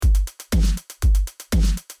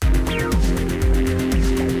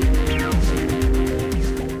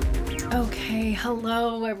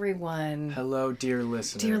Hello, everyone. Hello, dear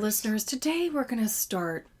listeners. Dear listeners, today we're going to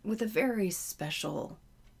start with a very special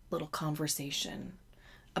little conversation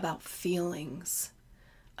about feelings,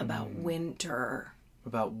 about winter,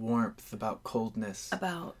 About warmth, about coldness,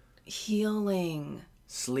 about healing,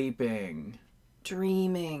 sleeping,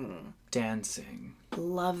 dreaming, dancing,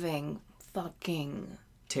 loving, fucking,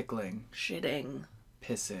 tickling, shitting,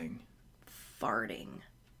 pissing, farting.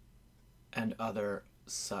 and other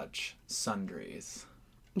such sundries.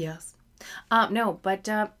 Yes. No, but,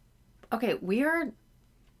 okay, we are,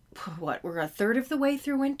 what, we're a third of the way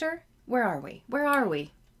through winter? Where are we? Well,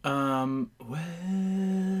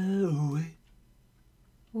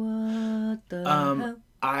 What the hell?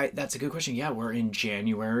 that's a good question. Yeah, we're in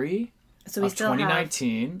January So we of still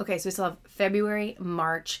 2019. Okay, so we still have February,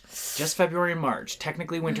 March. Just February and March.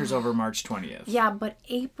 Technically, winter's over March 20th. Yeah, but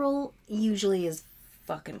April usually is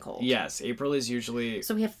fucking cold. Yes, April is usually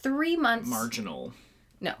So we have 3 months. marginal.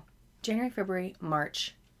 No, January, February,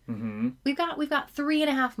 March. Mm-hmm. We've got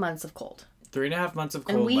 3.5 months of cold, 3.5 months of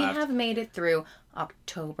cold and we left. have made it through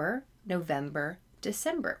October, November,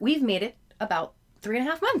 December. We've made it about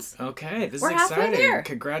 3.5 months. Okay, this We're is halfway exciting. there.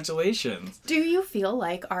 Congratulations. Do you feel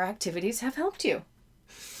like our activities have helped you?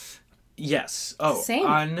 Yes. Oh,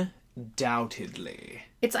 Same. undoubtedly.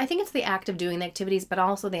 I think it's the act of doing the activities, but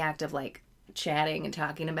also the act of like chatting and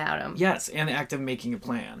talking about them. Yes, and the act of making a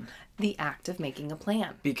plan. The act of making a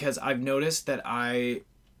plan. Because I've noticed that I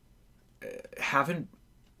haven't...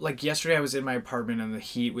 Like, yesterday I was in my apartment and the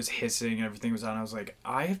heat was hissing and everything was on. I was like,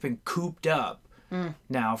 I have been cooped up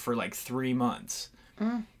now for like 3 months.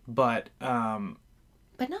 But not.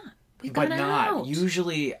 We've gone out.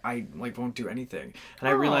 Usually I like won't do anything. And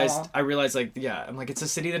I realized like, yeah, I'm like, it's a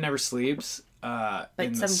city that never sleeps in the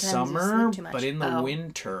sometimes you summer, sleep too much. but in the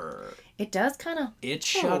winter, It does kind of... it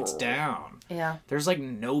shuts down. Yeah. There's like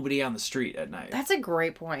nobody on the street at night. That's a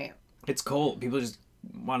great point. It's cold. People just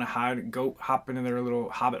want to go hop into their little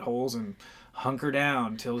hobbit holes and hunker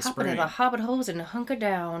down till the Hop spring. into the hobbit holes and hunker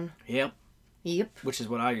down. Yep. Yep. Which is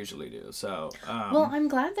what I usually do. So, Well, I'm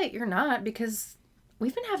glad that you're not, because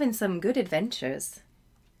we've been having some good adventures.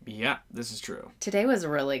 yeah, this is true. Today was a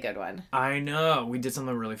really good one. I know. We did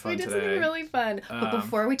something really fun today. We did something really fun. But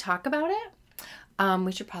before we talk about it,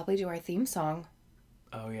 we should probably do our theme song.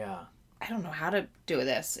 Oh, yeah. I don't know how to do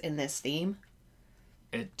this in this theme.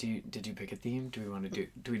 Did you pick a theme? Do we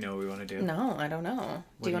know what we want to do? No, I don't know.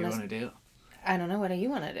 What do you want to do? I don't know. What do you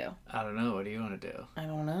want to do? I don't know. What do you want to do? I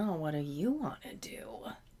don't know. What do you want to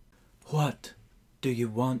do? What do you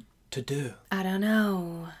want to do? I don't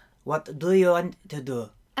know. What do you want to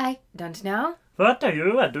do? I don't know. What do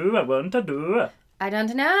you want to do? I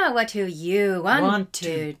don't know. What do you want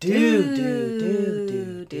to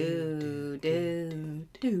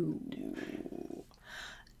do?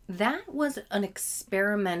 That was an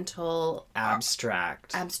experimental,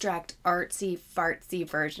 abstract, artsy, fartsy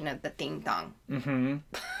version of the theme song. Mm-hmm.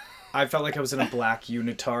 I felt like I was in a black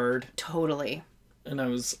unitard. Totally. And I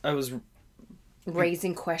was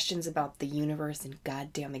raising questions about the universe and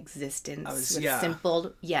goddamn existence with yeah.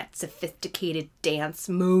 simple yet sophisticated dance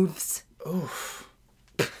moves. Oof.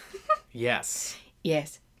 Yes.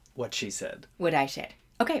 Yes. What she said. What I said.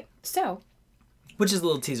 Okay, so. Which is a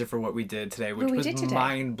little teaser for what we did today, which was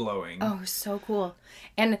mind-blowing. Oh, so cool.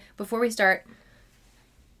 And before we start...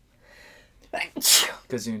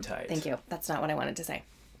 Gesundheit. Thank you. That's not what I wanted to say.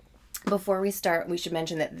 Before we start, we should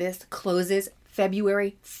mention that this closes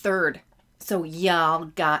February 3rd. So y'all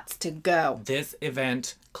gots to go. This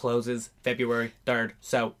event closes February 3rd,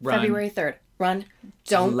 so run. February 3rd. Run.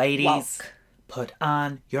 Don't Ladies, walk. put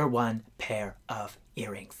on your one pair of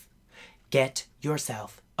earrings. Get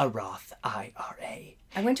yourself a Roth IRA.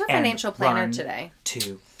 I went to a financial planner today.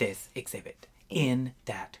 To this exhibit in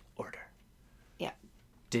that order. Yeah.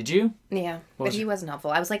 Did you? Yeah, but he wasn't helpful.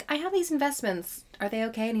 I was like, I have these investments. Are they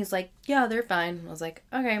okay? And he's like, yeah, they're fine. I was like,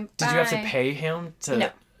 okay, bye. Did you have to pay him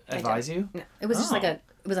to advise you? No. It was just like it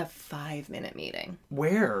was a 5-minute meeting.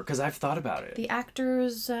 Where? Because I've thought about it. The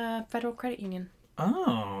Actors Federal Credit Union.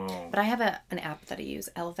 Oh. But I have an app that I use,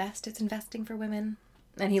 Ellevest. It's investing for women.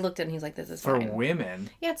 And he looked at it and he's like, this is fine. For women?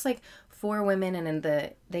 Yeah, it's like for women, and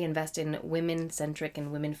they invest in women-centric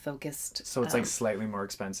and women-focused. So it's like slightly more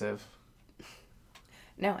expensive?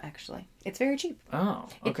 No, actually. It's very cheap. Oh,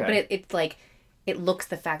 okay. But it's like, it looks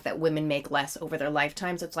the fact that women make less over their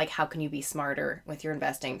lifetime. So it's like, how can you be smarter with your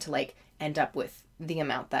investing to like end up with the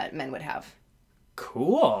amount that men would have?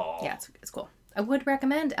 Cool. Yeah, it's cool. I would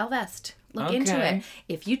recommend Ellevest. Look into Okay. it.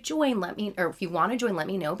 If you join, if you want to join, let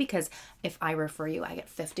me know, because if I refer you, I get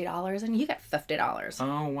 $50 and you get $50.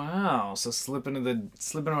 Oh wow! So slip into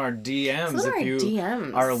our DMs Slip if our you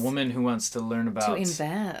DMs. are a woman who wants to learn about To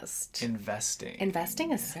invest. investing.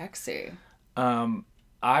 Investing is sexy.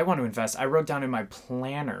 I want to invest. I wrote down in my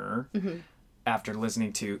planner Mm-hmm. after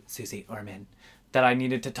listening to Susie Orman that I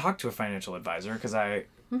needed to talk to a financial advisor because I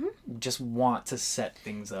Mm-hmm. just want to set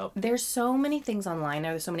things up. There's so many things online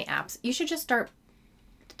now. There's so many apps. You should just start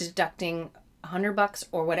deducting $100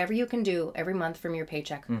 or whatever you can do every month from your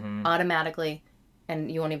paycheck automatically, and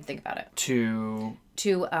you won't even think about it. To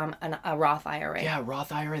A Roth IRA. yeah,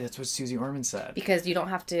 Roth IRA. That's what Susie Orman said. Because you don't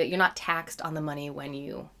have to. You're not taxed on the money when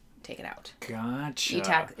you take it out.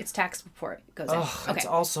 Gotcha. It's taxed before it goes Ugh, in. it's Okay.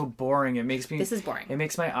 all so boring. It makes me. This is boring. It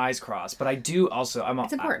makes my eyes cross. But I do also.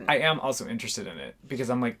 It's important. I am also interested in it because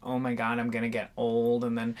I'm like, oh my god, I'm gonna get old,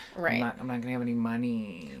 and then Right. I'm not gonna have any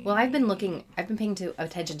money. Well, I've been paying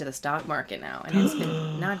attention to the stock market now, and it's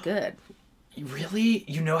been not good. Really,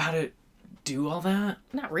 you know how to do all that?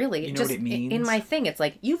 Not really. You know Just what it means? in my thing, it's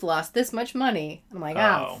like, you've lost this much money. I'm like,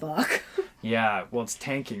 oh, fuck. Yeah. Well, it's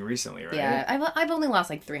tanking recently, right? Yeah, I've only lost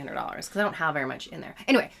like $300 because I don't have very much in there.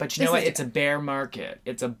 Anyway. But you know what? It's a bear market.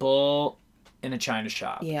 It's a bull in a china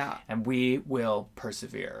shop. Yeah. And we will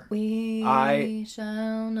persevere. We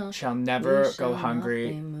Shall never We shall go not hungry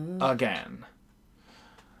be moved. again.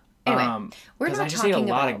 Anyway, we're Because not I just ate a talking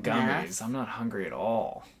lot about of gummies. math. I'm not hungry at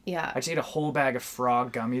all. Yeah. I just ate a whole bag of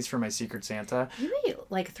frog gummies for my Secret Santa. You ate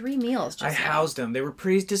like 3 meals just I now. housed them. They were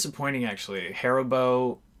pretty disappointing, actually.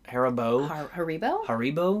 Haribo. Haribo?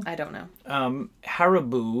 Haribo? I don't know.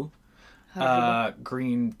 Haribo. Haribo.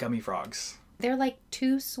 Green gummy frogs. They're like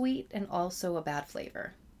too sweet and also a bad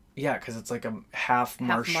flavor. Yeah, because it's like a half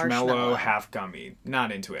marshmallow, half gummy.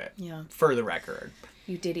 Not into it. Yeah. For the record.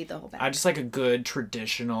 You did eat the whole bag. I just like a good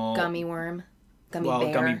traditional Gummy worm.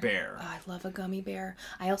 Gummy bear. Oh, I love a gummy bear.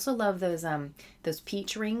 I also love those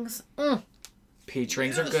peach rings. Peach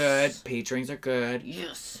rings are good. Peach rings are good.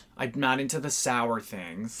 Yes. I'm not into the sour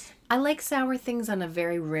things. I like sour things on a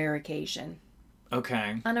very rare occasion.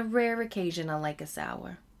 Okay. On a rare occasion, I like a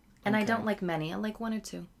sour. And I Okay. don't like many. I like 1 or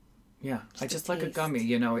 2. Yeah. I a just like a taste. gummy.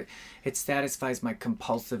 You know, it satisfies my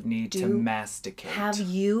compulsive need to masticate. Have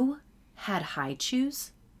you had high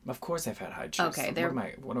chews? Of course I've had high chews. Okay,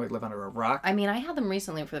 What do I live under a rock? I mean, I had them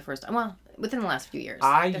recently for the first time. Well, within the last few years.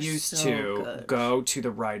 I They're used so to good. go to the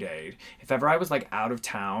Rite Aid. If ever I was like out of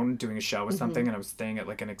town doing a show with Mm-hmm. something and I was staying at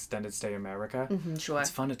like an extended stay America. Sure. It's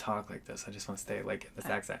fun to talk like this. I just want to stay like this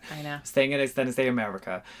accent. I know. Staying at extended stay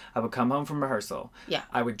America. I would come home from rehearsal. Yeah.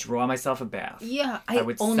 I would draw myself a bath. Yeah, I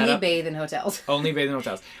would only set up- bathe in hotels. Only bathe in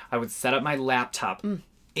hotels. I would set up my laptop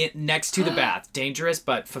next to the bath. Dangerous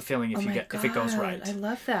but fulfilling if if it goes right. I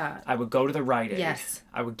love that. I would go to the Rite Aid. Yes.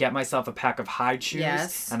 I would get myself a pack of high chews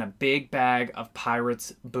Yes. and a big bag of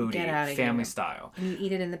Pirates Booty, Get outta family here. style. And you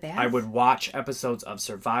eat it in the bath? I would watch episodes of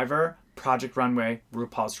Survivor, Project Runway,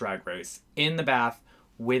 RuPaul's Drag Race in the bath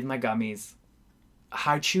with my gummies.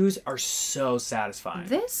 High chews are so satisfying.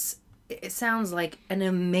 It sounds like an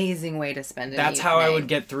amazing way to spend an That's evening. how I would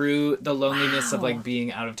get through the loneliness of Wow. like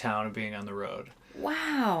being out of town and being on the road.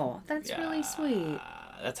 Wow, that's really sweet.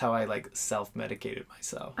 That's how I like self-medicated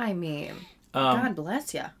myself. I mean, God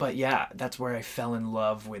bless you. But yeah, that's where I fell in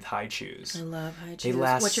love with high chews. I love high They chews.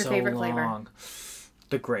 last What's your so favorite long. flavor?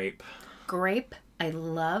 The grape. Grape. I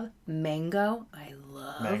love mango. I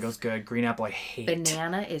love Mango's good. Green apple I hate.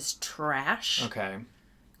 banana is trash. Okay.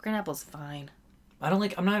 Green apple's fine.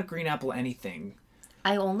 I'm not a green apple anything.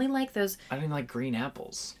 I only like those. I don't even like green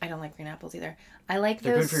apples. I don't like green apples either. I like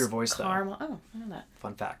They're those good for your voice, though. caramel. Oh, I know that.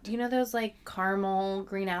 Fun fact. You know those like caramel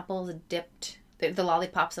green apples dipped. The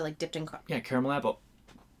lollipops are like dipped in. Yeah, caramel apple.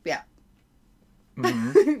 Yeah.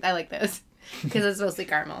 Mm-hmm. I like those because it's mostly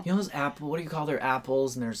caramel. You know those apple? What do you call their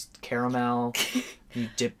apples? And there's caramel. You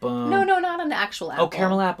dip them. No, not an actual apple. Oh,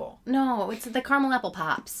 caramel apple. No, it's the caramel apple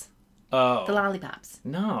pops. Oh. The lollipops.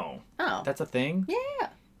 No. Oh. That's a thing? Yeah.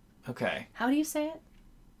 Okay. How do you say it?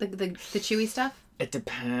 The chewy stuff? It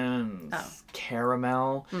depends. Oh.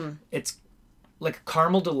 Caramel. It's like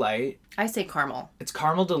caramel delight. I say caramel. It's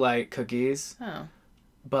caramel delight cookies, Oh.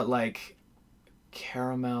 but like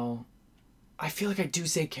caramel. I feel like I do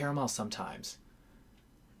say caramel sometimes.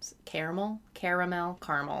 Caramel, caramel.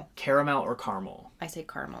 Caramel or caramel. I say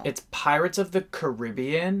caramel. It's Pirates of the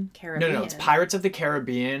Caribbean. No, it's Pirates of the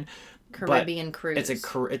Caribbean. Caribbean but cruise.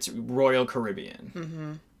 It's Royal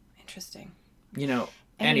Caribbean. Interesting. You know.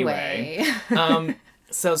 Anyway.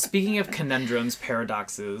 So speaking of conundrums,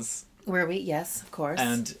 paradoxes, Where we? Yes, of course.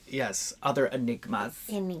 and yes, other enigmas.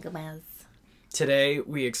 Enigmas. Today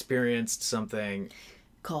we experienced something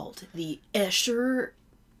called the Escher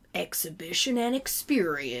Exhibition and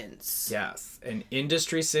Experience. Yes, in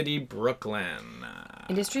Industry City, Brooklyn.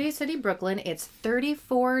 Industry City, Brooklyn. It's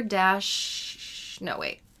 34 no,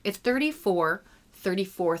 wait. It's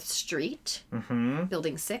 34th Street,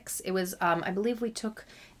 Building 6. It was, I believe we took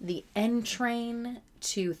the N train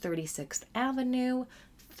to 36th Avenue,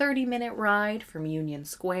 30-minute ride from Union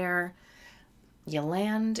Square. You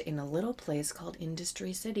land in a little place called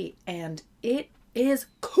Industry City, and it is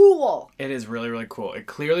cool. It is really, really cool. It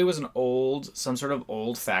clearly was some sort of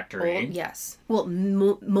old factory. Yes. Well,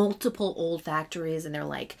 multiple old factories, and they're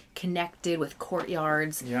like connected with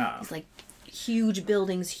courtyards. Yeah. It's like huge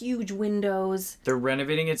buildings, huge windows. They're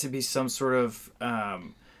renovating it to be some sort of.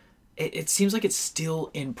 It seems like it's still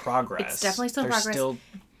in progress. It's definitely still in progress. Still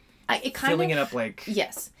filling it up like.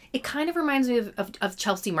 Yes. It kind of reminds me of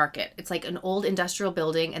Chelsea Market. It's like an old industrial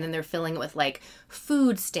building, and then they're filling it with like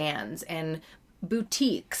food stands and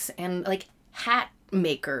boutiques and like hat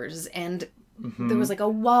makers, and there was like a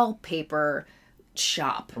wallpaper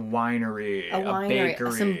shop, a winery, a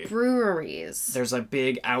bakery, some breweries. There's a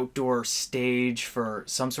big outdoor stage for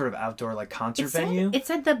some sort of outdoor like concert venue. It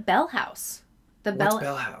said the Bell House. What's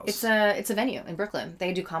Bell House? It's a venue in Brooklyn.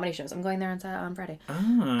 They do comedy shows. I'm going there on Friday.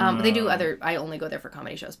 Oh. They do other. I only go there for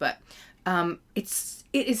comedy shows, but it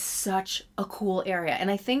is such a cool area, and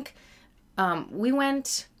I think we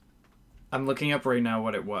went. I'm looking up right now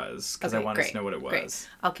what it was because I wanted to know what it was. Great.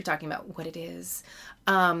 I'll keep talking about what it is.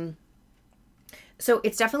 So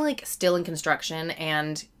it's definitely like still in construction,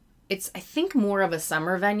 and it's I think more of a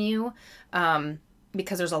summer venue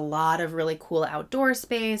because there's a lot of really cool outdoor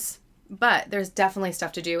space. But there's definitely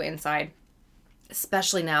stuff to do inside,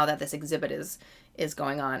 especially now that this exhibit is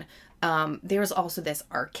going on. There's also this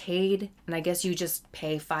arcade, and I guess you just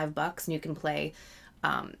pay $5 and you can play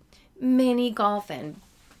mini golf and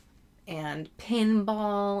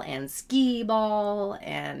pinball and skee ball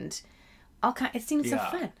and all kind. It seems so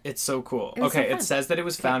fun. It's so cool. It says that it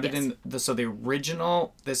was founded in this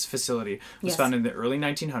facility was founded in the early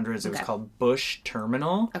 1900s. It was called Bush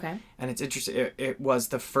Terminal. Okay. And it's interesting. It was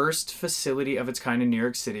the first facility of its kind in New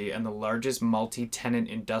York City and the largest multi-tenant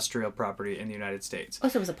industrial property in the United States. Oh,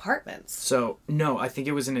 so it was apartments. So no, I think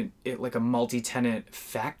it was like a multi-tenant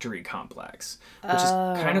factory complex, which is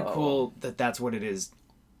kind of cool that's what it is.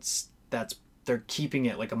 They're keeping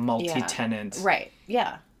it like a multi-tenant. Yeah. Right.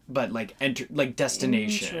 Yeah. But like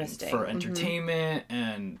destination for entertainment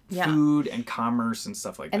and food and commerce and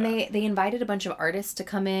stuff like that. And they invited a bunch of artists to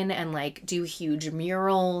come in and like do huge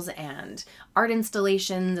murals and art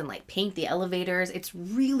installations and like paint the elevators. It's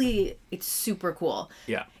super cool.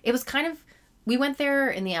 Yeah. It was we went there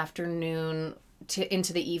in the afternoon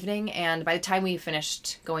into the evening, and by the time we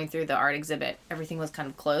finished going through the art exhibit, everything was kind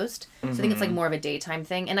of closed. So I think it's like more of a daytime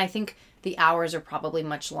thing, and I think the hours are probably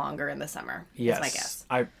much longer in the summer. Yes, is my guess.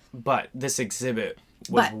 But this exhibit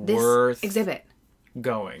was worth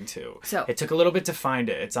going to. So it took a little bit to find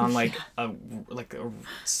it. It's on like a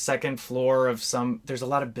second floor of some. There's a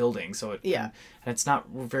lot of buildings, so and it's not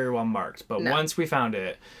very well marked. But once we found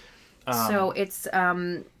it, so it's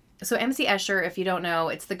so MC Escher. If you don't know,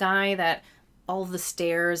 it's the guy that all the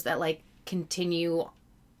stairs that like continue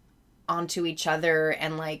onto each other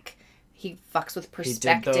and like. He fucks with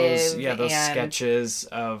perspective. He did those sketches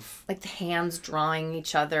of like the hands drawing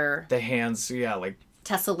each other. The hands, like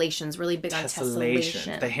tessellations. Really big on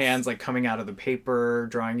tessellation. The hands like coming out of the paper,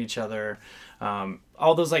 drawing each other.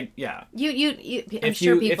 All those like If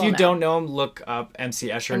you don't know him, look up MC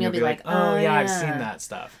Escher and you'll be like, oh yeah, I've seen that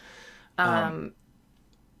stuff.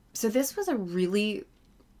 So this was it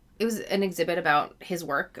was an exhibit about his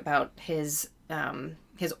work, about his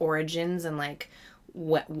origins and like.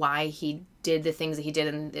 Why he did the things that he did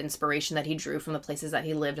and the inspiration that he drew from the places that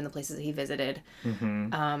he lived and the places that he visited.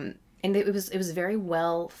 And it was very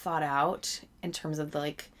well thought out in terms of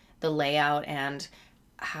the layout and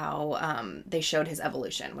how they showed his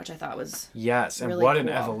evolution, which I thought was and really what cool. An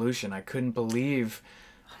evolution. I couldn't believe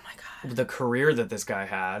the career that this guy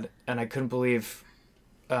had, and I couldn't believe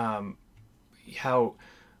how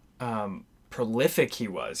prolific he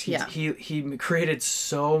was. He created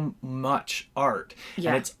so much art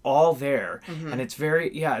and it's all there and it's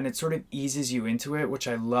very and it sort of eases you into it, which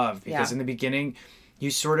I love because in the beginning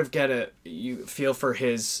you sort of you feel for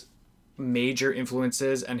his major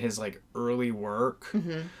influences and his like early work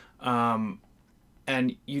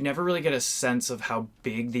and you never really get a sense of how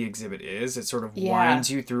big the exhibit is. It sort of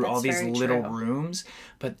winds you through all these little rooms,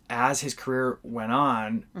 but as his career went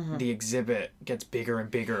on, the exhibit gets bigger and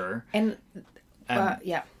bigger.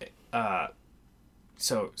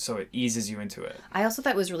 so it eases you into it. I also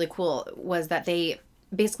thought was really cool was that they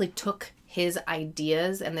basically took his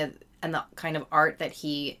ideas and the kind of art that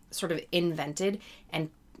he sort of invented and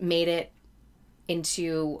made it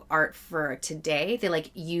into art for today. They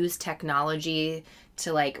like use technology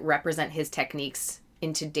to like represent his techniques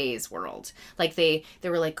in today's world. Like there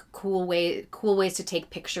were like cool ways to take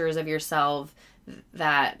pictures of yourself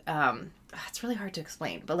that it's really hard to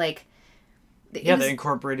explain, but like they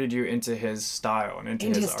incorporated you into his style and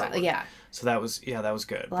into his style. Yeah. So that was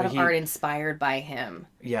good. A lot of art inspired by him.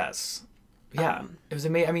 Yes. Yeah. It was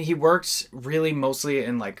amazing. I mean, he works really mostly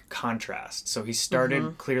in like contrast. So he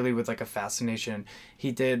started clearly with like a fascination.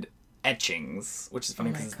 He did etchings, which is funny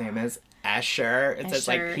because his name is Escher. It says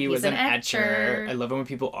like he was an etcher. I love it when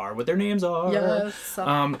people are what their names are. Yes.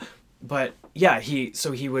 But yeah, he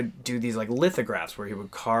would do these like lithographs where he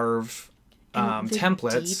would carve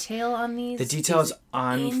templates. The detail on these. The detail is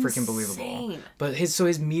unfreaking believable. But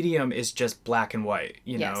his medium is just black and white.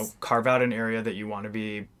 You know, carve out an area that you want to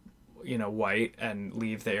be, you know, white and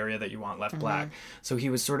leave the area that you want left black. So he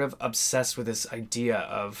was sort of obsessed with this idea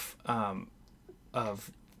of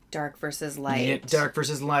dark versus light. Dark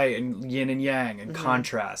versus light and yin and yang and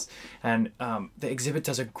contrast. And the exhibit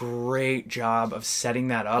does a great job of setting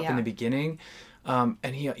that up in the beginning. And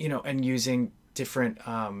he, you know, and using different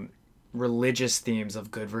religious themes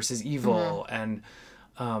of good versus evil. And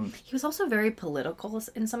he was also very political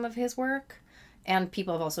in some of his work. And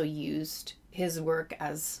people have also used his work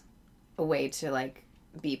as a way to like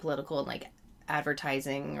be political and like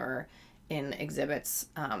advertising or in exhibits.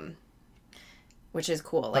 Which is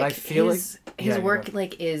cool. Like, but I feel his work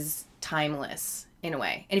like is timeless in a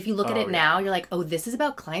way. And if you look at it now, you're like, oh, this is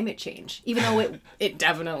about climate change. Even though it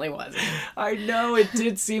definitely wasn't. I know, it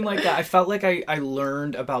did seem like that. I felt like I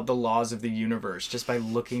learned about the laws of the universe just by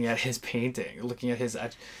looking at his painting, looking at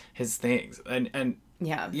his things. And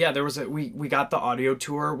yeah, there was we got the audio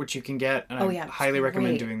tour, which you can get, and I highly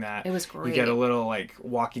recommend doing that. It was great. You get a little like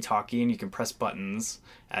walkie-talkie and you can press buttons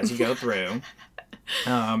as you go through.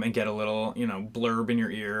 And get a little, you know, blurb in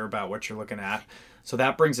your ear about what you're looking at. So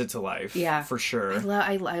that brings it to life, for sure.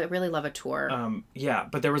 I really love a tour. Yeah,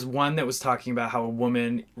 but there was one that was talking about how a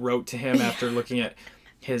woman wrote to him after looking at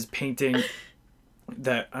his painting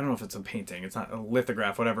that, I don't know if it's a painting, it's not a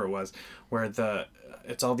lithograph, whatever it was, where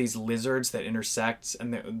it's all these lizards that intersect,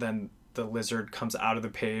 and then the lizard comes out of the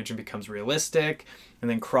page and becomes realistic, and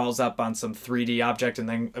then crawls up on some 3D object, and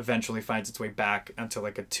then eventually finds its way back onto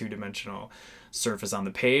like a 2-dimensional surface on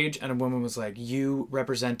the page. And a woman was like, you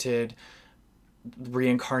represented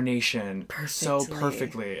reincarnation so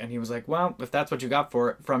perfectly. And he was like, well, if that's what you got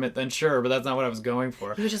from it, then sure, but that's not what I was going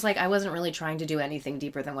for. He was just like, I wasn't really trying to do anything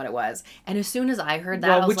deeper than what it was. And as soon as I heard that,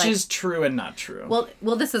 I was which like, is true and not true.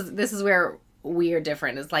 Well, this is where we are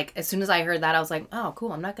different. It's like, as soon as I heard that, I was like, oh,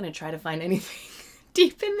 cool, I'm not going to try to find anything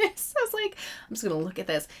deep in this. I was like, I'm just going to look at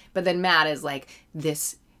this. But then Matt is like,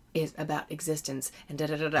 this is about existence and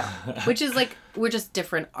da-da-da-da. Which is like, we're just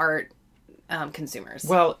different art consumers.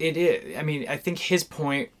 Well, it is. I mean, I think his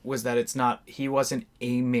point was that he wasn't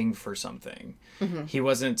aiming for something. He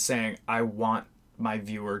wasn't saying, I want my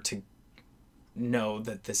viewer to know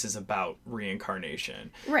that this is about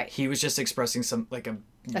reincarnation. Right. He was just expressing some, like a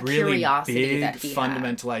really big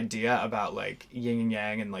fundamental idea about like yin and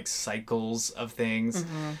yang and like cycles of things.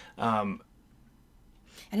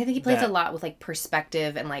 And I think he plays a lot with like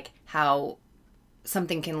perspective and like how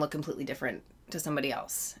something can look completely different to somebody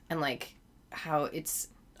else and like how it's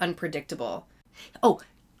unpredictable. Oh,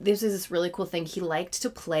 this is this really cool thing. He liked to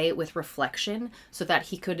play with reflection so that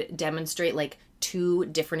he could demonstrate like 2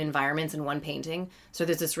 different environments in one painting. So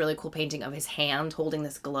there's this really cool painting of his hand holding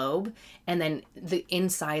this globe, and then the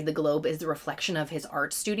inside the globe is the reflection of his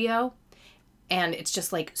art studio. And it's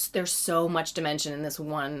just like there's so much dimension in this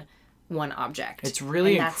one object. It's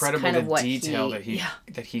really incredible the detail that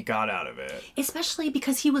he got out of it. Especially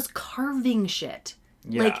because he was carving shit.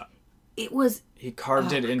 Yeah. Like he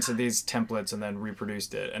carved it into these templates and then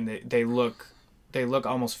reproduced it, and they look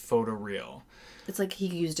almost photoreal. It's like he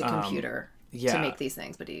used a computer to make these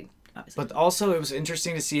things, but he obviously. But also, it was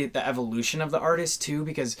interesting to see the evolution of the artist too,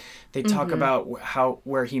 because they talk about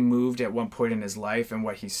where he moved at one point in his life and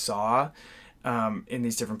what he saw in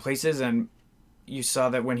these different places. And you saw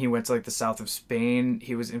that when he went to like the south of Spain,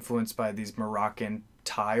 he was influenced by these Moroccan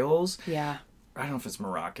tiles. Yeah. I don't know if it's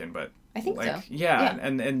Moroccan, but I think like, so. Yeah.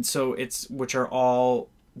 And so which are all,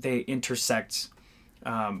 they intersect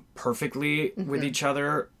perfectly with each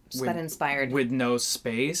other. That inspired. With no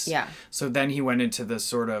space. Yeah. So then he went into the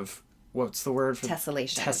sort of, what's the word for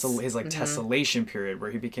tessellation? His like tessellation period,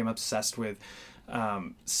 where he became obsessed with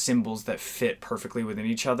symbols that fit perfectly within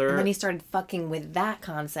each other. And then he started fucking with that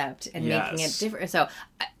concept and making it different. So,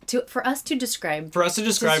 for us to describe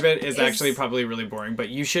it is actually probably really boring. But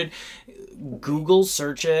you should Google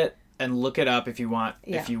search it and look it up if you want.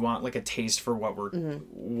 If you want like a taste for what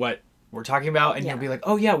we're talking about, and you'll be like,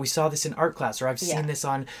 oh yeah, we saw this in art class, or I've seen this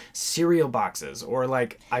on cereal boxes, or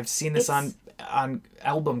like I've seen this on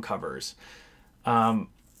album covers.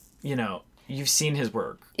 You know, you've seen his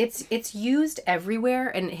work. It's used everywhere,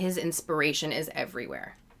 and his inspiration is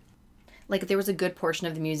everywhere. Like, there was a good portion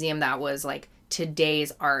of the museum that was like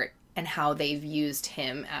today's art and how they've used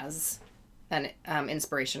him as an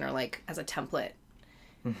inspiration, or like as a template.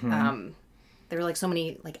 There were like so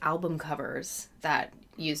many like album covers that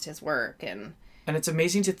used his work, and it's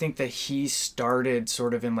amazing to think that he started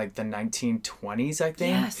sort of in like the 1920s, I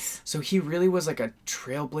think. Yes. So he really was like a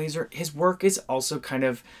trailblazer. His work is also kind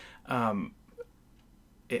of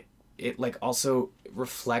it like also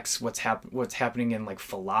reflects what's happening in like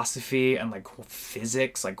philosophy and like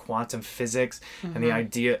physics, like quantum physics, and the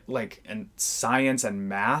idea like and science and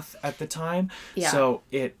math at the time. Yeah. So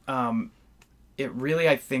it really,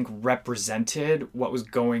 I think, represented what was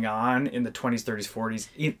going on in the 20s, 30s,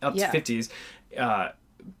 40s, up to 50s,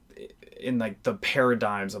 in like the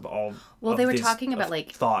paradigms of all. Well, they were talking about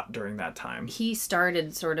like thought during that time. He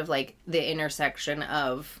started sort of like the intersection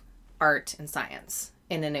of art and science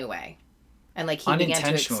in a new way, and like he began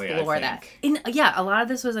to explore that. A lot of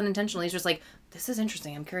this was unintentional. He's just like, this is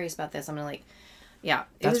interesting. I'm curious about this. I'm gonna like, yeah.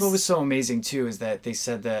 That's what was so amazing too, is that they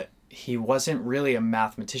said that he wasn't really a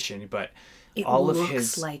mathematician, but all of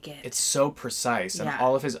his like it. It's so precise, and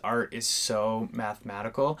all of his art is so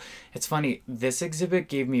mathematical. It's funny, this exhibit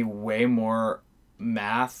gave me way more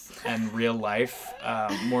math and real life,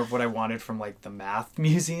 more of what I wanted from like the math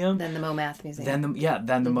museum than the MoMath museum.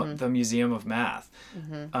 The Museum of Math.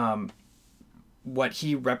 What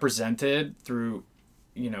he represented through,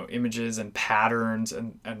 you know, images and patterns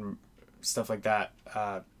and stuff like that,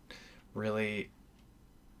 really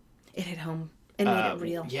it hit home. It made it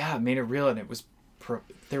real. Yeah, it made it real, and it was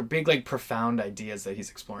they're big, like, profound ideas that he's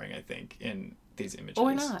exploring, I think, in these images.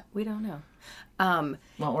 Or not. We don't know.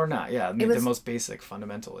 Well, or not, yeah. The most basic,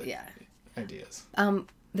 fundamental ideas.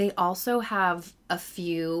 They also have a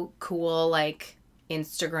few cool, like,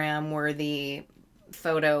 Instagram-worthy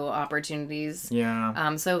photo opportunities.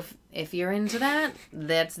 Yeah. So if you're into that,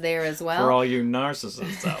 that's there as well. For all you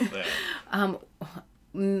narcissists out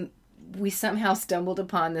there. We somehow stumbled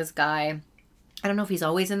upon this guy. I don't know if he's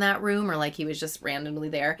always in that room or like he was just randomly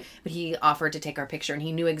there, but he offered to take our picture, and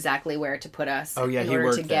he knew exactly where to put us in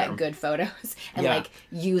order to get good photos and like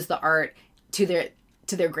use the art to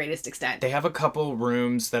their greatest extent. They have a couple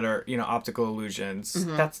rooms that are, you know, optical illusions.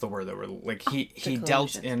 That's the word that we're like he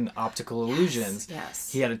dealt in optical illusions.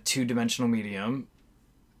 Yes. He had a 2-dimensional medium,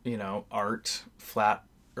 you know, art, flat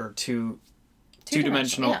or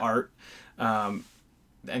two-dimensional art.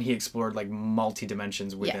 And he explored like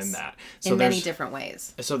multi-dimensions within that. So in many different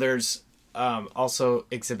ways. So there's also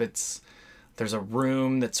exhibits. There's a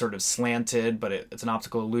room that's sort of slanted, but it's an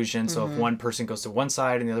optical illusion. So if one person goes to one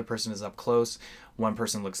side and the other person is up close, one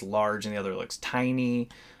person looks large and the other looks tiny.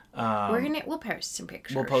 We'll post some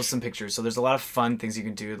pictures. We'll post some pictures. So there's a lot of fun things you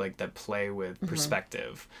can do like that play with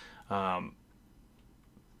perspective.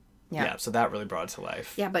 Yeah, so that really brought it to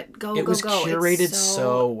life. Yeah, but it was curated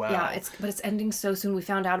so well. Yeah, but it's ending so soon. We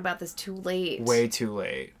found out about this too late. Way too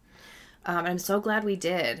late. I'm so glad we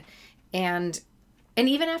did. And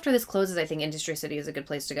even after this closes, I think Industry City is a good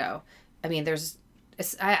place to go. I mean,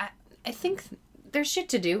 I think there's shit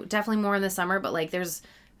to do. Definitely more in the summer, but like there's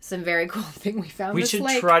some very cool thing we found. We should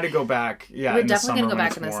try to go back. Yeah, we're definitely gonna go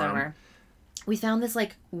back in the summer. We found this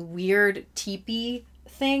like weird teepee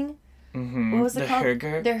thing. Mm-hmm. What was it called?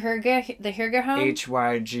 Hygge. The Hygge home.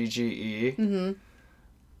 Hygge.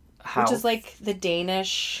 Mm-hmm. Which is like the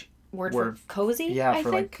Danish word for cozy. Yeah, I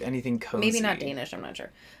for think. like anything cozy. Maybe not Danish. I'm not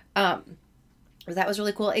sure. That was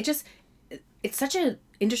really cool. It's such a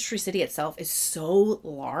Industry City itself is so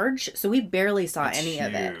large, so we barely saw any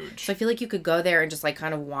of it. So I feel like you could go there and just like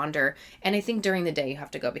kind of wander. And I think during the day you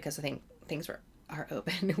have to go because I think things are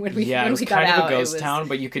open when we it was we kind got of out, a ghost town,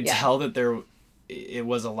 but you could tell that it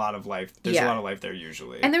was a lot of life. There's a lot of life there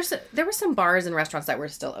usually. And there were some bars and restaurants that were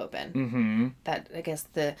still open. Mm-hmm. That I guess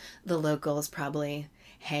the locals probably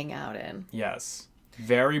hang out in. Yes.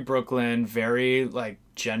 Very Brooklyn, very like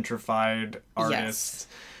gentrified artists.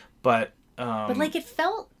 Yes. But like it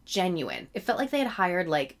felt genuine. It felt like they had hired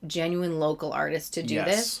like genuine local artists to do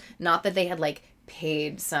this. Not that they had like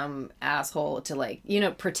paid some asshole to like,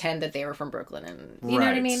 pretend that they were from Brooklyn, and you know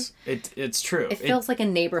what I mean? It's true. It feels like a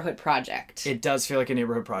neighborhood project. It does feel like a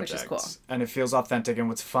neighborhood project. Which is cool. And it feels authentic, and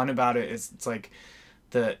what's fun about it is it's like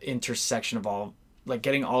the intersection of all, like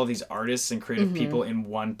getting all of these artists and creative people in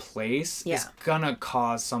one place is gonna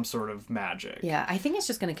cause some sort of magic. Yeah, I think it's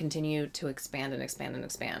just gonna continue to expand and expand and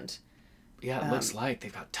expand. Yeah, it looks like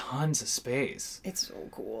they've got tons of space. It's so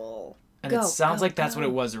cool. And it sounds like that's what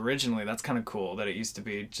it was originally. That's kind of cool that it used to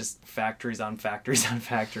be just factories on factories on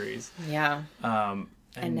factories. Yeah.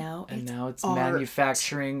 And now it's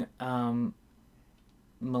manufacturing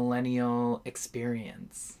millennial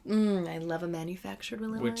experience. I love a manufactured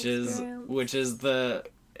millennial experience. Which is the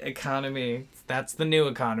economy. That's the new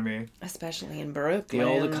economy. Especially in Brooklyn. The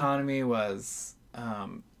old economy was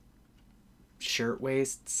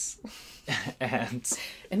shirtwaists and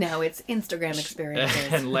now it's Instagram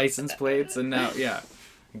experiences and license plates, and now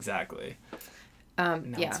exactly. Now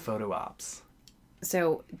it's photo ops.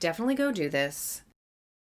 So definitely go do this.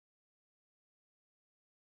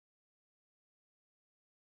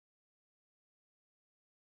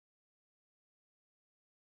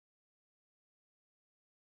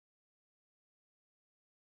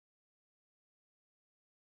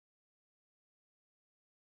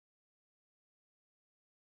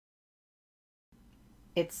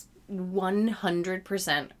 It's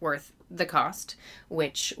 100% worth the cost,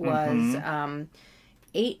 which was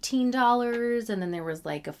 $18, and then there was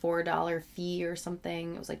like a $4 fee or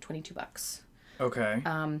something. It was like $22. Okay.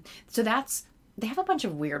 So they have a bunch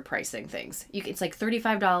of weird pricing things. It's like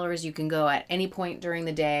 $35. You can go at any point during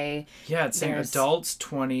the day. Yeah, it's saying adults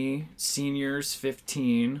 20, seniors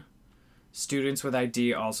 15, students with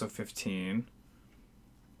ID also 15.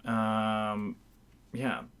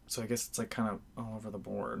 Yeah. So I guess it's like kind of all over the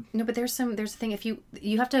board. No, but there's a thing, if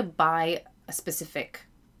you have to buy a specific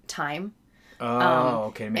time. Oh,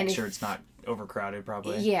 okay. Make sure it's not overcrowded,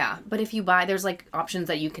 probably. Yeah, but if you buy, there's like options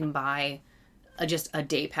that you can buy just a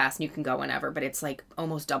day pass and you can go whenever, but it's like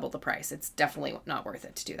almost double the price. It's definitely not worth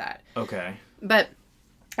it to do that. Okay. But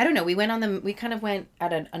I don't know. We kind of went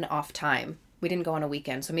at an off time. We didn't go on a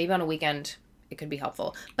weekend, so maybe on a weekend it could be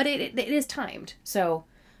helpful. But it is timed, so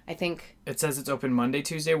I think... It says it's open Monday,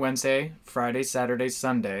 Tuesday, Wednesday, Friday, Saturday,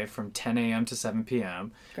 Sunday from 10 a.m. to 7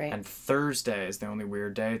 p.m. Great. And Thursday is the only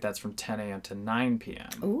weird day. That's from 10 a.m. to 9 p.m.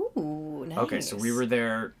 Ooh, nice. Okay, so we were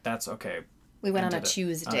there. That's okay. We went on a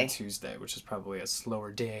Tuesday. On a Tuesday, which is probably a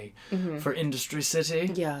slower day for Industry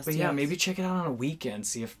City. Yes, but yeah, maybe check it out on a weekend.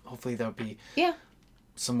 See if hopefully there'll be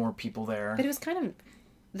some more people there. But it was kind of...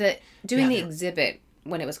 the exhibit...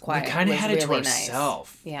 when it was quiet, we kind of had it really to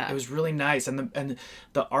ourselves. Nice. Yeah, it was really nice, and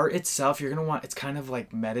the art itself, you're gonna want. It's kind of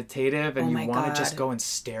like meditative, and you want to just go and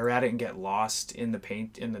stare at it and get lost in the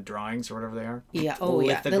paint, in the drawings or whatever they are. Yeah. Oh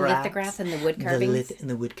yeah. The lithograph and the wood carvings.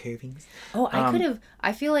 The wood carvings. Oh,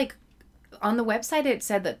 I feel like on the website it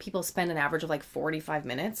said that people spend an average of like 45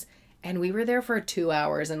 minutes, and we were there for 2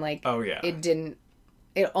 hours, and like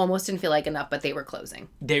it almost didn't feel like enough, but they were closing.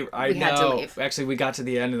 We had to leave. Actually, we got to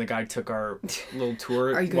the end and the guy took our little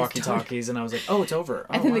tour, walkie-talkies, and I was like, oh, it's over.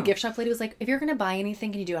 And then the gift shop lady was like, if you're going to buy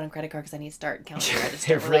anything, can you do it on a credit card? Because I need to start counting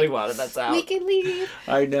register. They really wanted us out. We can leave.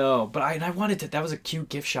 I know. But I wanted to. That was a cute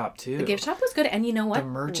gift shop, too. The gift shop was good. And you know what? The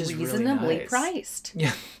merch is reasonably really nice. Priced.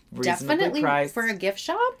 Yeah. Definitely priced. For a gift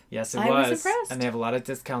shop? Yes, I was impressed. And they have a lot of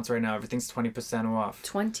discounts right now. Everything's 20% off.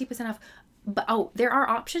 20% off. But there are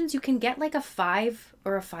options. You can get like a 5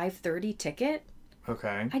 or a 5:30 ticket.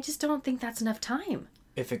 Okay. I just don't think that's enough time.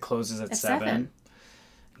 If it closes at 7.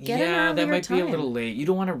 That might be a little late. You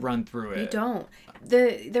don't want to run through it. You don't.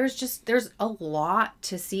 There's a lot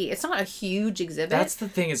to see. It's not a huge exhibit. That's the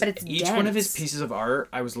thing, is but it's each dense. one of his pieces of art,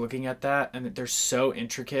 I was looking at that, and they're so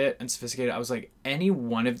intricate and sophisticated. I was like, any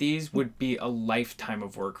one of these would be a lifetime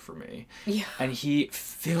of work for me. Yeah. And he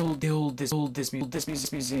filled this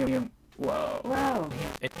museum. Whoa. Wow.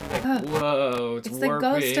 Whoa. It's the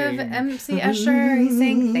ghost of MC Escher. He's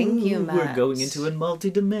saying, thank you, Matt. We're going into a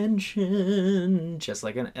multi-dimension. Just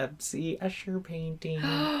like an MC Escher painting.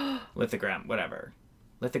 Lithogram, whatever.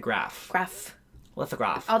 Lithograph.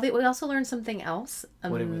 Lithograph. We also learned something else.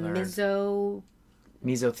 What did we learn?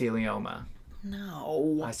 Mesothelioma.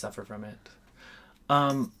 No. I suffer from it.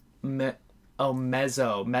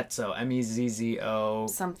 Mezzo, M-E-Z-Z-O.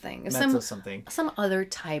 Something. Something. Some other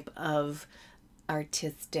type of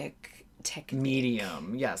artistic technique.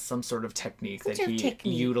 Medium. Yes, some sort of technique that he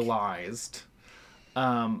utilized.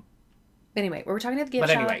 Anyway, we're talking at the gift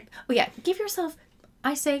shop. Anyway. Oh, yeah. Give yourself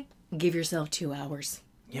 2 hours.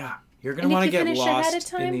 Yeah. You're going to want to get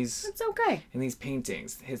lost in these... It's okay. In these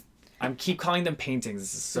paintings. I'm keep calling them paintings.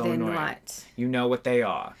 This is so Then annoying. what? You know what they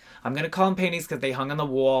are. I'm going to call them paintings because they hung on the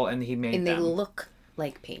wall and he made And them. they look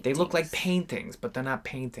like paintings. They look like paintings, but they're not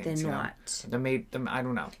paintings. Then you know? what? They made them, I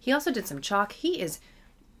don't know. He also did some chalk. He is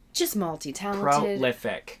just multi-talented.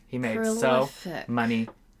 Prolific. He made so many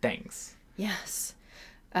things. Yes.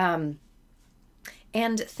 And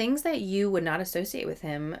things that you would not associate with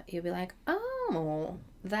him, you'd be like, oh,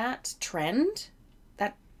 that trend,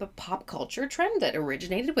 that pop culture trend that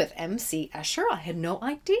originated with MC Escher, I had no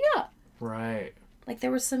idea. Right. Like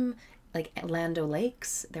there was some, like Land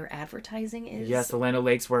O'Lakes, their advertising is... Yes, the Land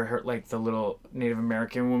O'Lakes where her, like the little Native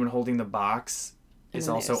American woman holding the box is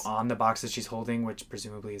also on the box that she's holding, which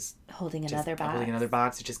presumably is... Holding another box. Holding another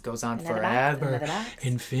box. It just goes on Another forever. box, another box.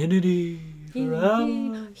 Infinity.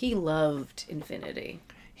 Forever. He loved infinity.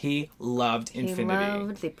 He loved infinity. He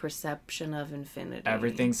loved the perception of infinity.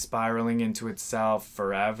 Everything spiraling into itself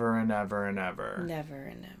forever and ever and ever. Never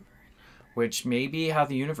and never. Which may be how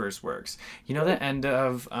the universe works. You know the end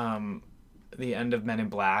of Men in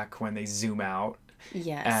Black when they zoom out?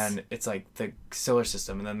 Yes. And it's like the solar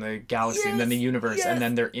system and then the galaxy and then the universe and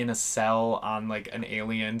then they're in a cell on like an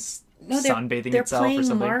alien sunbathing itself or something. They're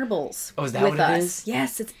playing marbles. Oh, is that what it is?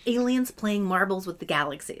 Yes, it's aliens playing marbles with the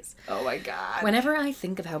galaxies. Oh my god. Whenever I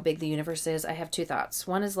think of how big the universe is, I have two thoughts.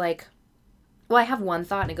 One is like, well, I have one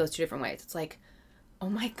thought and it goes two different ways. It's like, oh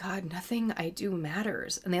my god, nothing I do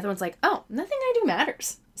matters. And the other one's like, oh, nothing I do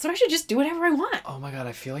matters. So I should just do whatever I want. Oh my god,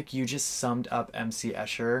 I feel like you just summed up MC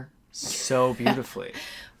Escher so beautifully.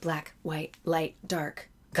 Black, white, light, dark.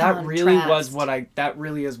 That really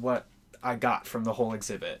is what I got from the whole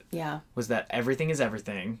exhibit. Yeah. Was that everything is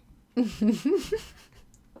everything.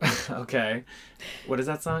 Okay. What is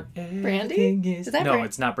that song? Brandy? Is that No,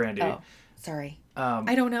 it's not Brandy. Oh, sorry.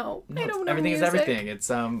 I don't know. No, I don't know Everything music. is everything. It's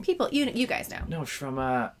People, you guys know. No, it's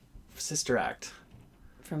from Sister Act.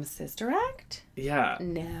 From Sister Act? Yeah.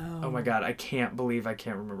 No. Oh my god, I can't believe I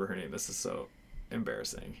can't remember her name. This is so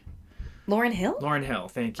embarrassing. Lauryn Hill? Lauryn Hill,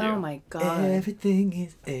 thank you. Oh my god. Everything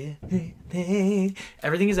is everything.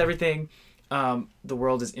 Everything is everything. The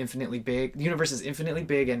world is infinitely big. The universe is infinitely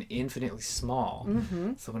big and infinitely small.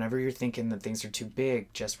 Mm-hmm. So whenever you're thinking that things are too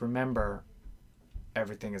big, just remember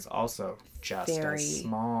everything is also just as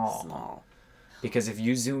small. Because if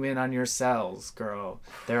you zoom in on your cells, girl,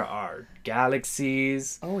 there are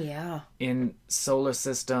galaxies. Oh, yeah. In solar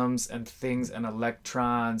systems and things and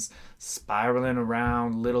electrons spiraling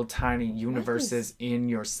around little tiny universes in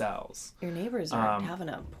your cells. Your neighbors are having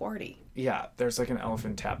a party. Yeah, there's like an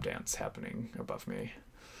elephant tap dance happening above me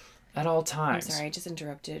at all times. I'm sorry, I just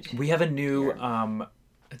interrupted. We have a new,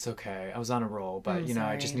 it's okay. I was on a roll, but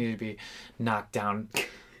I just needed to be knocked down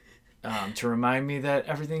to remind me that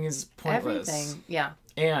everything is pointless. Everything, yeah.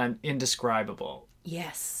 And indescribable.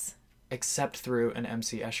 Yes. Except through an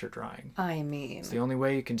MC Escher drawing. I mean. It's the only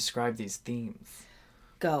way you can describe these themes.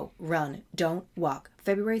 Go, run, don't walk.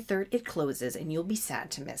 February 3rd, it closes, and you'll be sad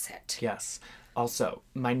to miss it. Yes. Also,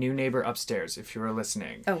 my new neighbor upstairs, if you were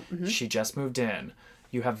listening, she just moved in.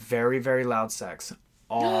 You have very, very loud sex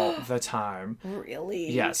all the time.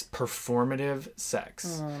 Really? Yes, performative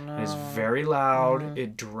sex. Oh, no. It is very loud.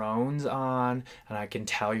 It drones on, and I can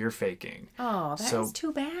tell you're faking. Oh, that's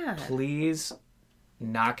too bad. Please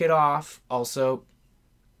knock it off. Also,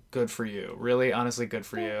 good for you. Really, honestly, good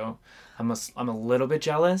for you. I'm a little bit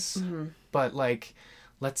jealous, but like,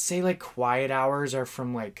 let's say like quiet hours are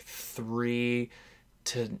from like 3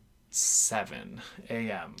 to 7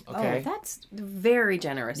 a.m. Okay. Oh, that's very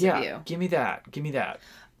generous of you. Give me that.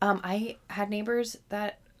 I had neighbors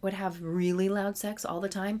that would have really loud sex all the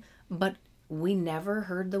time, but we never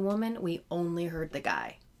heard the woman. We only heard the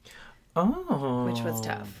guy. Oh. Which was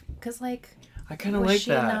tough. Because, like, I kind of like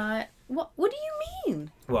that. Not... What do you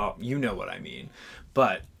mean? Well, you know what I mean.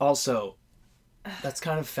 But also, that's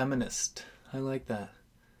kind of feminist. I like that.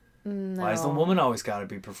 No. Why is the woman always got to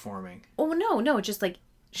be performing? Oh, no. Just like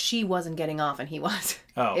she wasn't getting off and he was.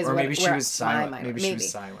 Oh, or maybe she was silent. Maybe she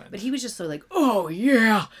was silent. But he was just so like, oh,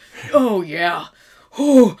 yeah. Oh, yeah.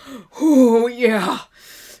 Oh, yeah.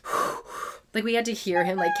 Like we had to hear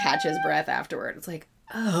him like catch his breath afterward. It's like,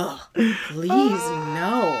 oh, please,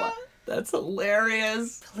 no. That's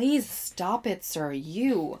hilarious. Please stop it, sir.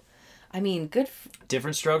 I mean, good.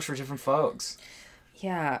 Different strokes for different folks.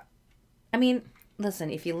 Yeah. I mean, listen,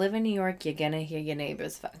 if you live in New York, you're gonna hear your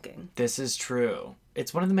neighbors fucking. This is true.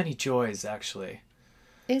 It's one of the many joys, actually.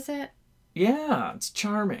 Is it? Yeah, it's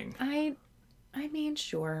charming. I mean,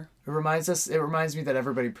 sure. It reminds me that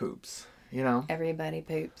everybody poops, you know? Everybody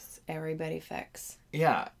poops. Everybody fucks.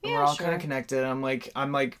 Yeah, we're all kind of connected. I'm like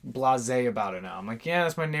blasé about it now. I'm like, yeah,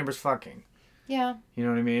 that's my neighbor's fucking. Yeah. You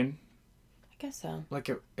know what I mean? I guess so. Like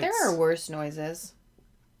There are worse noises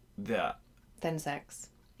the than sex.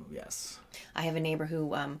 yes. I have a neighbor who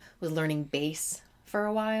was learning bass for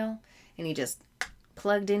a while, and he just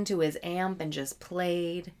plugged into his amp and just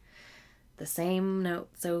played the same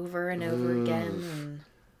notes over and over again.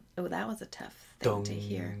 And that was a tough thing to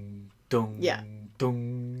hear. Dong, Yeah.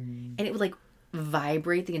 dong, And it would like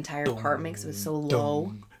vibrate the entire apartment because it was so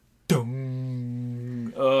low.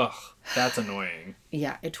 Dong. Ugh, that's annoying.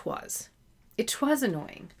 Yeah, it was. It was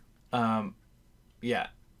annoying. Yeah,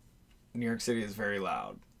 New York City is very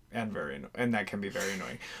loud and and that can be very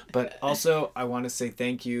annoying. But also, I want to say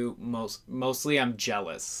thank you. Mostly, I'm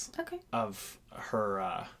jealous of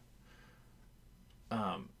her.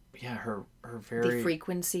 Her very the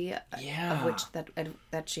frequency of which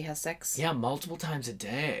that she has sex. Yeah, multiple times a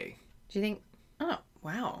day. Do you think? Oh,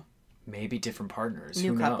 wow. Maybe different partners.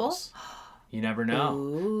 New Who couple? knows? You never know.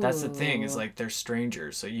 Ooh. That's the thing, is like they're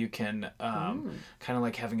strangers, so you can kind of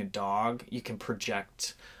like having a dog, you can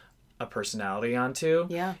project a personality onto.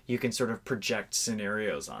 Yeah. You can sort of project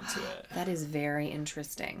scenarios onto it. That is very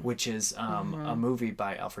interesting. Which is a movie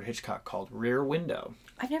by Alfred Hitchcock called Rear Window.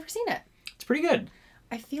 I've never seen it. It's pretty good.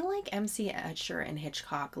 I feel like MC Escher and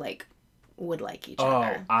Hitchcock like would like each Oh,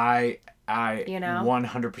 other. I You know?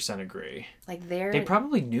 100% agree. Like They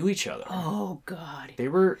probably knew each other. Oh God. They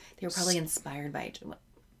were probably inspired by each other.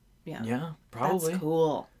 Yeah. Yeah, probably. That's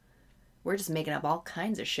cool. We're just making up all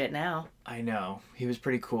kinds of shit now. I know. He was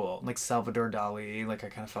pretty cool. Like Salvador Dali, like I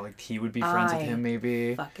kind of felt like he would be friends with him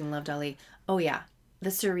maybe. Fucking love Dali. Oh yeah. The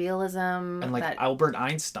surrealism And like Albert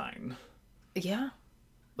Einstein. Yeah.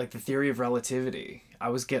 Like the theory of relativity. I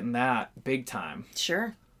was getting that big time.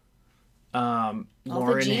 Sure.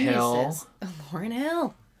 Lauryn Hill. Lauryn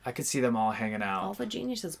Hill. I could see them all hanging out. All the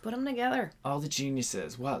geniuses. Put them together. All the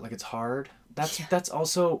geniuses. What? Like it's hard? That's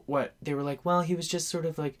also what they were like, well, he was just sort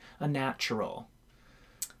of like a natural.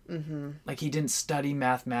 Mm-hmm. Like he didn't study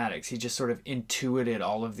mathematics. He just sort of intuited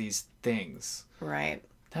all of these things. Right.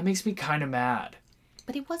 That makes me kind of mad.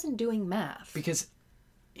 But he wasn't doing math. Because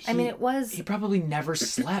it was... He probably never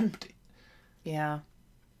slept. Yeah.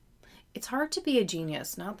 It's hard to be a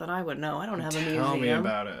genius. Not that I would know. I don't have a museum. Tell me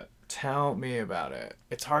about it. Tell me about it.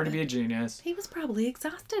 It's hard to be a genius. He was probably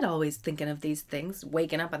exhausted always thinking of these things,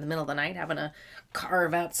 waking up in the middle of the night, having to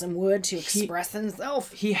carve out some wood to express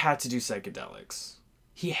himself. He had to do psychedelics.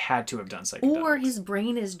 He had to have done psychedelics. Or his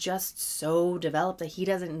brain is just so developed that he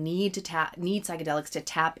doesn't need to need psychedelics to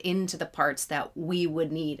tap into the parts that we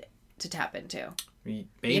would need to tap into. Maybe.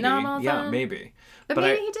 You know yeah, maybe. But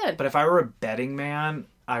maybe he did. But if I were a betting man,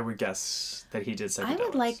 I would guess that he did psychedelics. I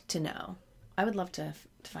would like to know. I would love to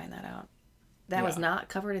find that out. That was not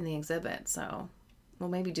covered in the exhibit, so we'll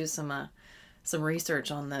maybe do some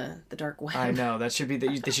research on the dark web. I know that should be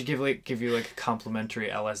that. They should give you like a complimentary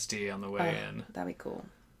LSD on the way in. That'd be cool.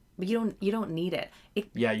 But you don't need it.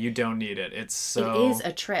 Yeah, you don't need it. It is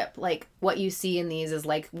a trip. Like what you see in these is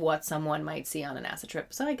like what someone might see on an acid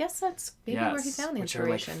trip. So I guess that's maybe where he found the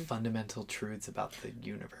inspiration. Which are like fundamental truths about the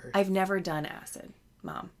universe. I've never done acid,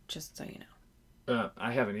 Mom. Just so you know.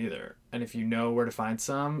 I haven't either. And if you know where to find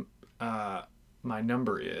some, my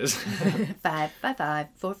number is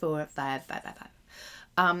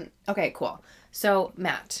 555-44-5555. Okay, cool. So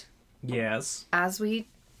Matt. Yes. As we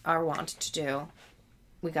are wont to do,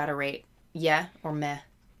 we gotta rate yeah or meh.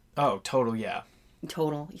 Oh, total yeah.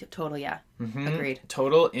 Total yeah. Mm-hmm. Agreed.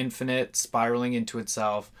 Total, infinite, spiraling into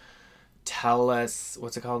itself.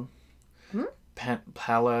 What's it called?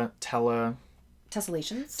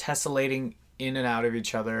 Tessellations. Tessellating in and out of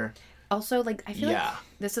each other. Also, like, I feel like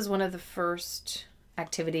this is one of the first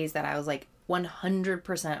activities that I was like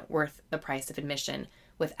 100% worth the price of admission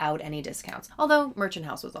without any discounts. Although Merchant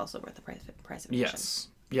House was also worth the price of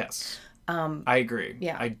admission. Yes. I agree.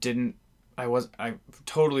 Yeah. I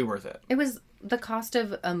totally worth it. It was the cost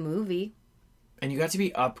of a movie. And you got to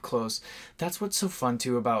be up close. That's what's so fun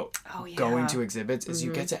too about going to exhibits is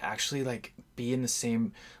you get to actually like be in the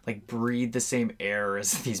same, like breathe the same air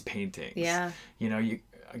as these paintings. Yeah. You know,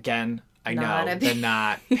 I know they're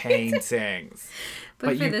not paintings.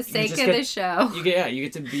 but for the sake of the show. You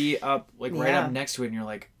get to be up like right up next to it and you're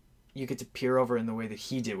like, you get to peer over in the way that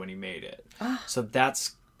he did when he made it. So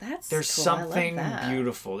there's cool. something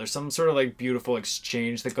beautiful. There's some sort of like beautiful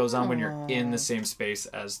exchange that goes on when you're in the same space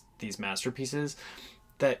as these masterpieces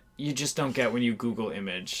that you just don't get when you Google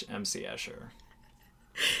image MC Escher.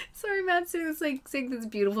 Sorry, Matt, saying these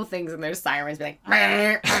beautiful things and there's sirens being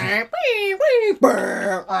like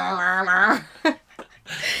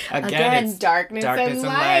Again, darkness and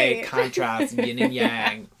light. Contrast, yin and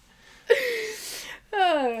yang.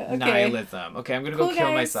 Okay. Nihilism. Okay, I'm gonna go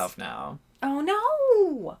kill myself now. Oh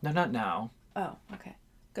no! No, not now. Oh, okay.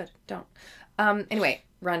 Good. Don't. Anyway,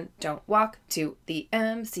 run, don't walk to the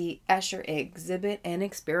MC Escher exhibit and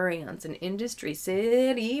experience in Industry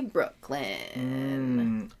City,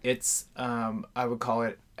 Brooklyn. It's, I would call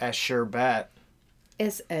it a sure bet.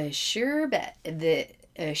 It's a sure bet.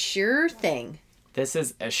 A sure thing. This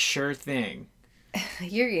is a sure thing.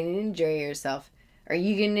 You're going to enjoy yourself. Are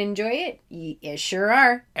you going to enjoy it? You sure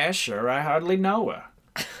are. Escher, I hardly know her.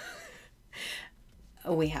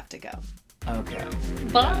 We have to go. Okay.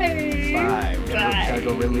 Bye. Bye. Gotta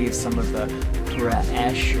go relieve some of the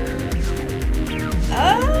pressure.